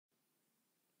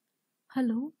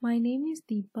Hello, my name is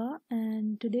Deepa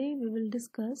and today we will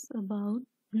discuss about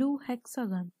blue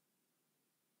hexagon.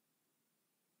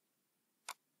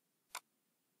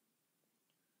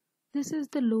 This is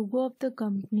the logo of the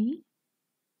company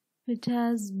which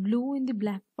has blue in the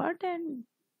black part and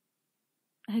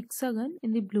hexagon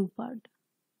in the blue part.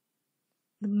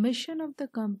 The mission of the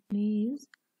company is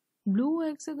Blue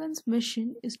Hexagon's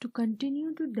mission is to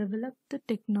continue to develop the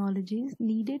technologies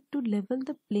needed to level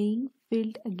the playing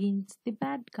field against the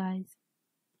bad guys.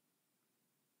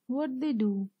 What they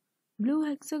do? Blue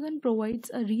Hexagon provides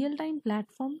a real-time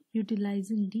platform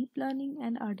utilizing deep learning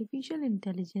and artificial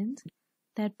intelligence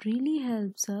that really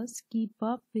helps us keep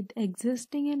up with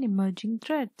existing and emerging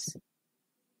threats.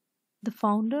 The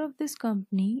founder of this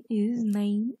company is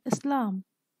Naeem Islam.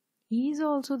 He is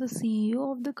also the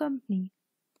CEO of the company.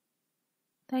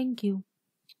 Thank you.